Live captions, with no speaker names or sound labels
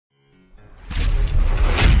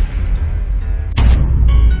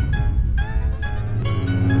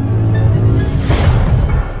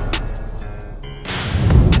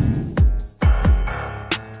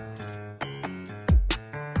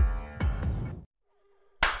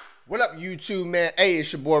What up, YouTube, man? Hey,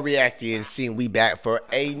 it's your boy Reactor, and we back for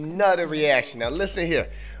another reaction. Now, listen here.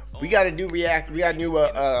 We got to do React. We got a new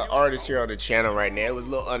artist here on the channel right now. It was a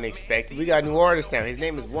little unexpected. We got a new artist now. His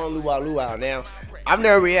name is 1laulau. Now, I've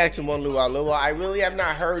never reacted to 1laulau. I really have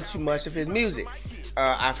not heard too much of his music.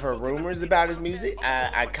 I've heard rumors about his music.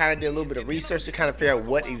 I kind of did a little bit of research to kind of figure out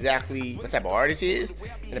what type of artist he is.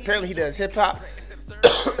 And apparently he does hip hop.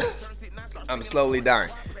 I'm slowly dying.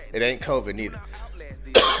 It ain't COVID neither.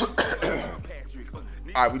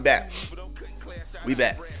 All right, we back.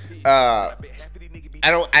 I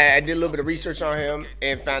did a little bit of research on him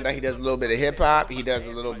and found out he does a little bit of hip hop. He does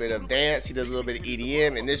a little bit of dance. He does a little bit of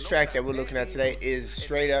EDM. And this track that we're looking at today is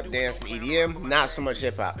straight up dance and EDM, not so much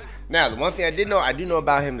hip hop. Now, the one thing I do know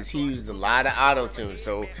about him is he used a lot of auto-tune.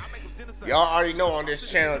 So y'all already know on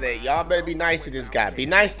this channel that y'all better be nice to this guy. Be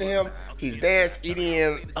nice to him. He's dance,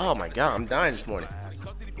 EDM. Oh my God, I'm dying this morning.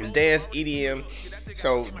 He's dance, EDM.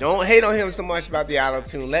 So don't hate on him so much about the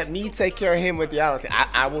auto-tune. Let me take care of him with the auto-tune.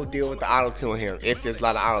 I will deal with the auto-tune him if there's a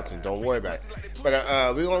lot of auto-tune. Don't worry about it. But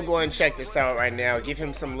we're going to go ahead and check this out right now. Give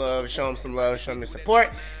him some love. Show him some love. Show him his support.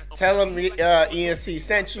 Tell him ENC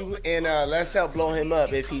sent you. And let's help blow him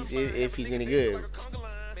up if he's any good.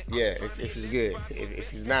 Yeah, if he's good. If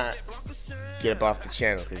he's not, get up off the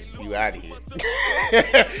channel because you out of here.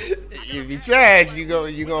 If he trash, you're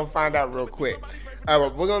going to find out real quick. We're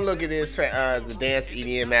going to look at this as the dance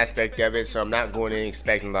EDM aspect of it, so I'm not going in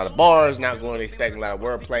expecting a lot of bars, not going in expecting a lot of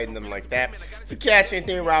wordplay and nothing like that. To catch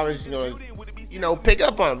anything, I was just going to, pick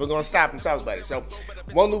up on it. We're going to stop and talk about it. So,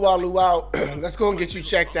 1laulau, let's go and get you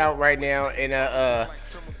checked out right now, and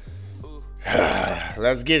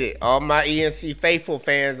let's get it. All my ENC faithful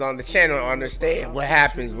fans on the channel understand what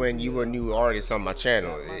happens when you a new artist on my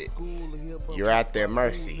channel. You're at their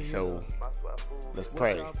mercy, so let's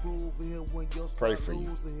pray. Let's pray for you.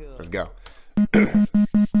 Let's go.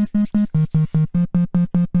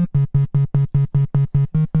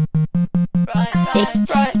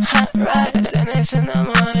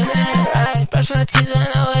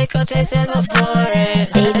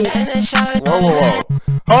 Whoa.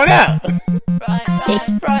 Hold up.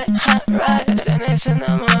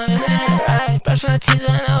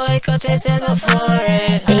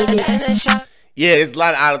 Yeah, there's a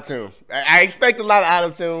lot of auto-tune. I expect a lot of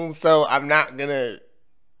auto-tune, so I'm not gonna.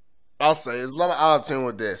 I'll say there's a lot of auto-tune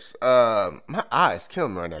with this. My eyes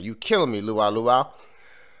killing me right now. You killing me, laulau.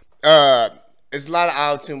 It's a lot of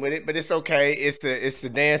auto-tune with it, but it's okay. It's the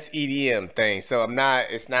dance EDM thing, so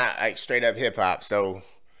it's not like straight up hip hop. So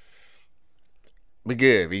be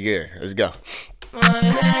good. Let's go.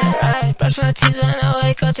 Brush my teeth when I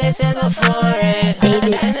wake up, taste it before it.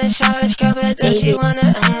 In the shower, scrub it, then she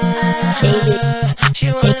wanna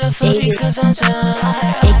fuck because I'm done.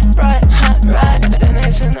 Right, then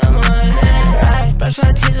it's in the morning. Right, brush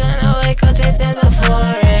my teeth when I wake up, taste it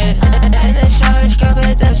before it. In the shower, scrub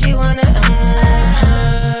it, then she wanna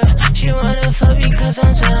fuck because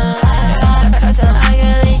I'm done. Cause I'm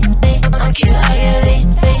ugly, I'm cute, ugly.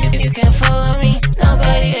 You can't follow me,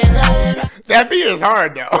 nobody in nothing. That beat is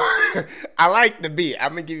hard though. I like the beat. I'm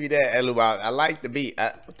gonna give you that, laulau. I like the beat.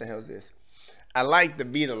 What the hell is this? I like the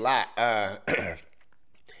beat a lot.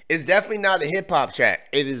 It's definitely not a hip hop track.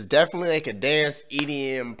 It is definitely like a dance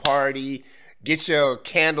EDM party. Get your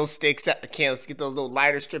candlesticks out. Get those little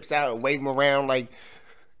lighter strips out and wave them around like,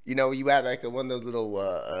 you had like one of those little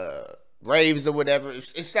raves or whatever. It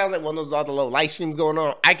sounds like one of those other little light streams going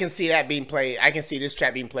on. I can see that being played. I can see this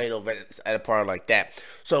track being played over at a party like that.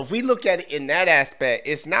 So if we look at it in that aspect,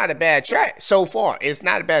 it's not a bad track so far. It's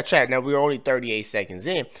not a bad track. Now we're only 38 seconds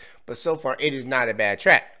in, but so far it is not a bad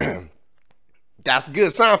track. That's a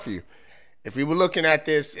good sign for you. If we were looking at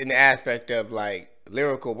this in the aspect of like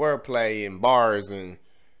lyrical wordplay and bars and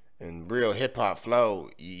real hip hop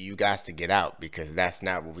flow, you guys to get out because that's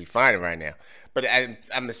not what we finding right now. But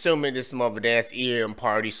I'm assuming this is more of a dance EDM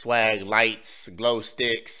party swag, lights, glow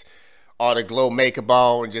sticks, all the glow makeup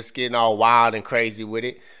on, and just getting all wild and crazy with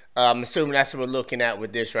it. I'm assuming that's what we're looking at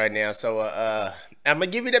with this right now. So I'm gonna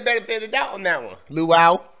give you the benefit of the doubt on that one,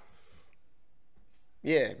 laulau.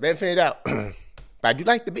 Yeah, benefit of the doubt. But I do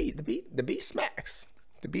like the beat. The beat smacks.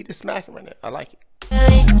 The beat is smacking right now. I like it.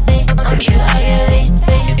 I'm cute,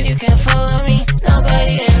 you can follow me,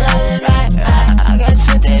 nobody in nothing, right. I got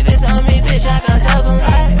two Davids on me, bitch, I can't stop them,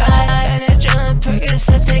 right. And they're drilling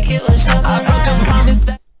Percocets, take it with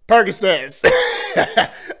something, Percocets.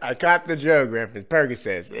 I caught the drug reference,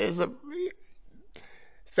 Percocets.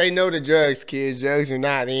 Say no to drugs, kids. Drugs are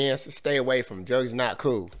not the answer. Stay away from them. Drugs are not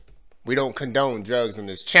cool. We don't condone drugs on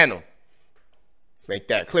this channel. Make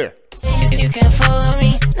that clear. You can follow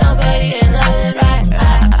me, nobody in nothing, right.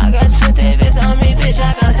 I got two Davids on me, bitch,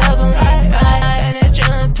 I can't stop them.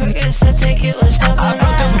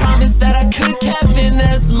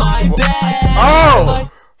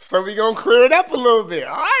 So we gonna clear it up a little bit.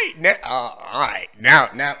 All right, now,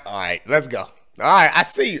 all right, let's go. All right, I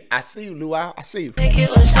see you, Luau. I see you. I broke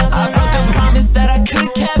the promise that I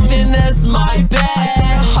could kept, and that's my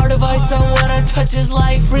bad. Heart of ice, so what I touch is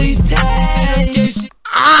life reset.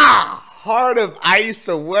 Heart of ice,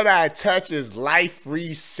 so what I touch is life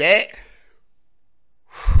reset.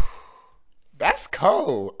 That's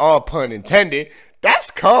cold. All pun intended.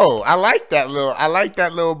 That's cold. I like that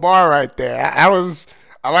little bar right there.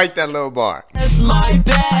 I like that little bar. That's my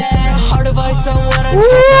bad. Heart of ice, so what I touch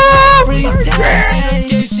is life reset.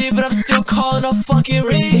 Scared shit, but I'm still calling a fucking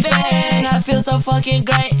revenge. I feel so fucking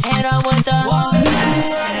great, and I went the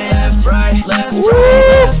left, right, left,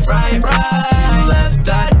 right, left,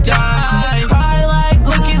 I die. Cry like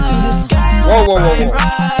looking through the sky. Whoa.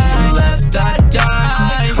 Right, left, I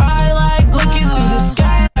die. Cry like looking through the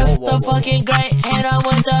sky. So fucking great, and I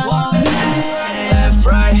went the left,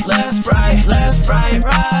 right, left, right, left,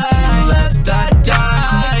 I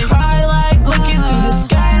die. Cry like looking through the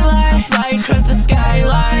skyline. Fly across the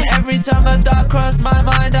skyline. Every time a thought crossed my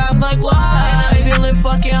mind, I'm like, why? I'm feeling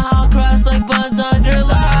fucking hot cross like buns under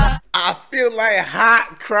lie. I feel like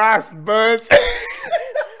hot cross buns.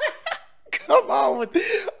 Come on with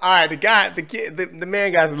all right, the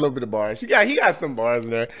man got a little bit of bars. He got some bars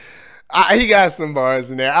in there. He got some bars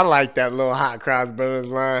in there. I like that little hot cross buns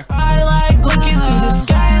line. I like looking through the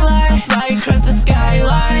skyline. Fly across the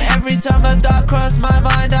skyline. Every time a thought crossed my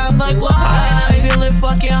mind, I'm like, why? I'm feeling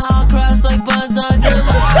fucking hot cross like buns under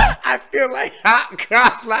lie. I feel like hot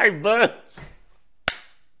cross like buns.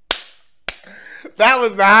 That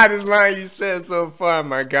was the hottest line you said so far,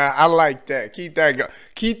 my guy. I like that. Keep that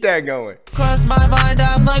going. Cross my mind,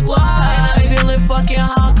 I'm like, why? I'm feeling fucking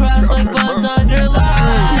hot cross like buns under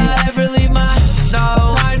lie. Never leave my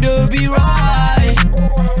no time to be right.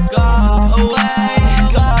 Go away,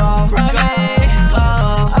 go from me, go.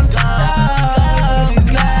 I'm stuck.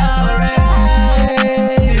 Go away,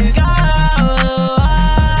 go.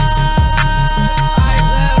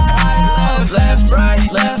 Left,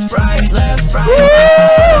 right, left, right, left, I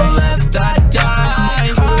die.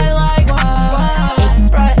 Cry like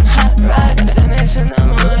right, hot right. It's the next in the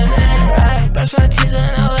morning, right. Brush my teeth when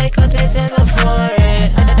I wake up, tasting before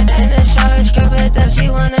it. In the shower, scrub it up, she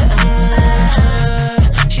wanna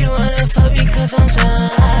fuck because I'm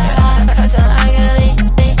done. Cause I'm ugly,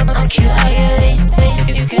 I'm cute, ugly.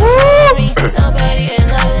 You can follow me, nobody in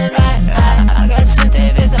love, right. I got 2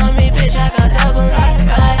 Davids on me, bitch, I got double, right.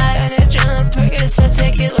 And a drilling perkins, so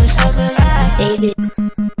take it with something, right.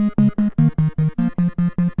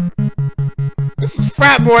 This is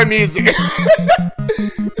frat boy music.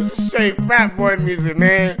 This is straight frat boy music,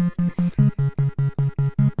 man.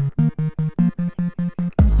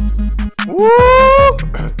 Woo!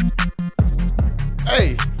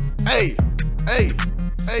 Hey.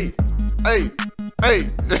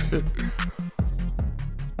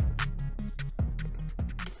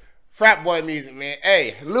 Frat boy music, man.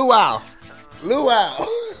 Hey, luau.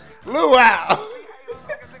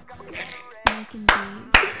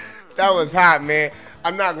 That was hot, man.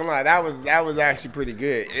 I'm not gonna lie, that was actually pretty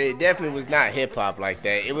good. It definitely was not hip hop like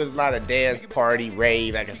that. It was a lot of dance, party,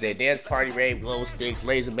 rave. Like I said, dance, party, rave, glow sticks,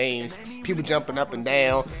 laser beams, people jumping up and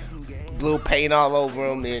down, blue paint all over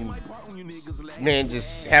them, and man,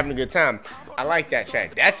 just having a good time. I like that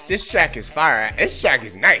track. This track is fire. This track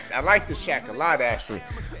is nice. I like this track a lot, actually.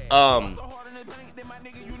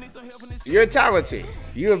 You're talented.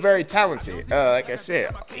 You're very talented. Like I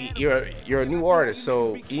said, you're a new artist,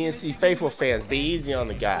 so ENC faithful fans, be easy on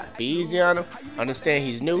the guy. Be easy on him. Understand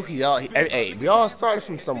he's new. Hey, we all started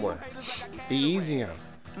from somewhere. Be easy on him.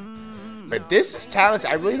 But this is talented.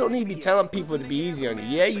 I really don't need to be telling people to be easy on you.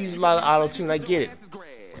 Yeah, you use a lot of auto-tune. I get it.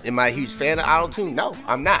 Am I a huge fan of auto-tune? No,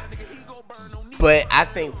 I'm not. But I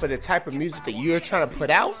think for the type of music that you're trying to put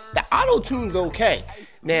out, the auto-tune's okay.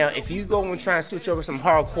 Now, if you go and try and switch over some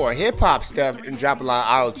hardcore hip-hop stuff and drop a lot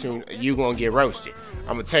of auto-tune, you're going to get roasted.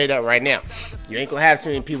 I'm going to tell you that right now. You ain't going to have too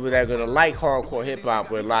many people that are going to like hardcore hip-hop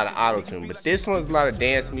with a lot of auto-tune. But this one's a lot of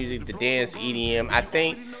dance music, the dance EDM. I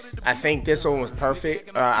think this one was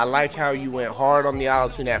perfect. I like how you went hard on the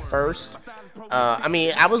auto-tune at first. I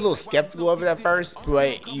mean, I was a little skeptical of it at first,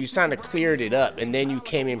 but you kind of cleared it up, and then you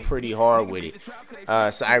came in pretty hard with it.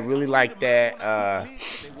 So I really like that.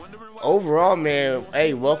 Overall, man,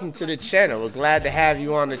 hey, welcome to the channel. We're glad to have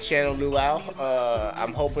you on the channel, Luau.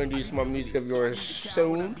 I'm hoping to do some more music of yours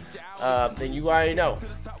soon. Then you already know.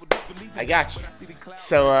 I got you.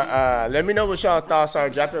 So let me know what y'all thoughts are.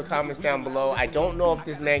 Drop your comments down below. I don't know if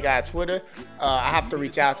this man got Twitter. I have to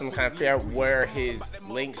reach out to him, kind of figure out where his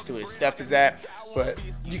links to his stuff is at. But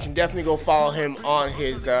you can definitely go follow him on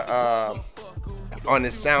his on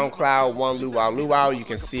his SoundCloud, 1laulau. You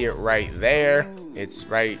can see it right there. It's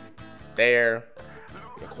right there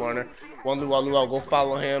in the corner. 1laulau. Go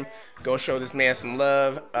follow him. Go show this man some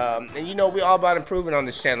love. And you know, we all about improving on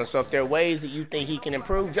this channel. So if there are ways that you think he can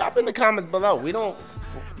improve, drop in the comments below. We don't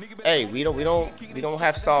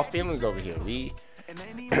have soft feelings over here. We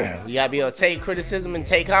gotta be able to take criticism and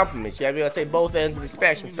take compliments. You gotta be able to take both ends of the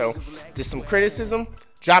spectrum. So there's some criticism,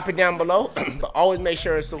 drop it down below, but always make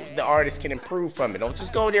sure so the artist can improve from it. Don't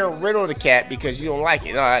just go there and riddle the cat because you don't like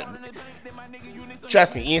it.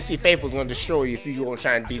 Trust me, ENC Faithful is gonna destroy you if you go and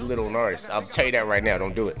try and belittle an artist. I'll tell you that right now.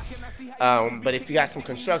 Don't do it. But if you got some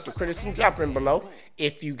constructive criticism, drop it in below.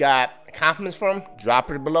 If you got compliments from him, drop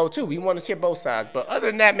it below too. We want to hear both sides. But other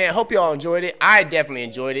than that, man, hope y'all enjoyed it. I definitely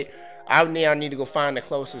enjoyed it. I now need to go find the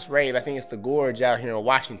closest rave. I think it's the Gorge out here in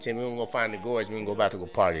Washington. We're gonna go find the Gorge. We're gonna go about to go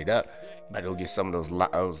party it up. About to go get some of those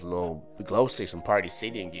little glow sticks from Party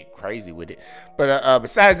City and get crazy with it. But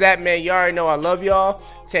besides that, man, you already know I love y'all.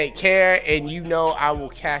 Take care, and you know I will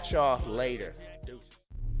catch y'all later.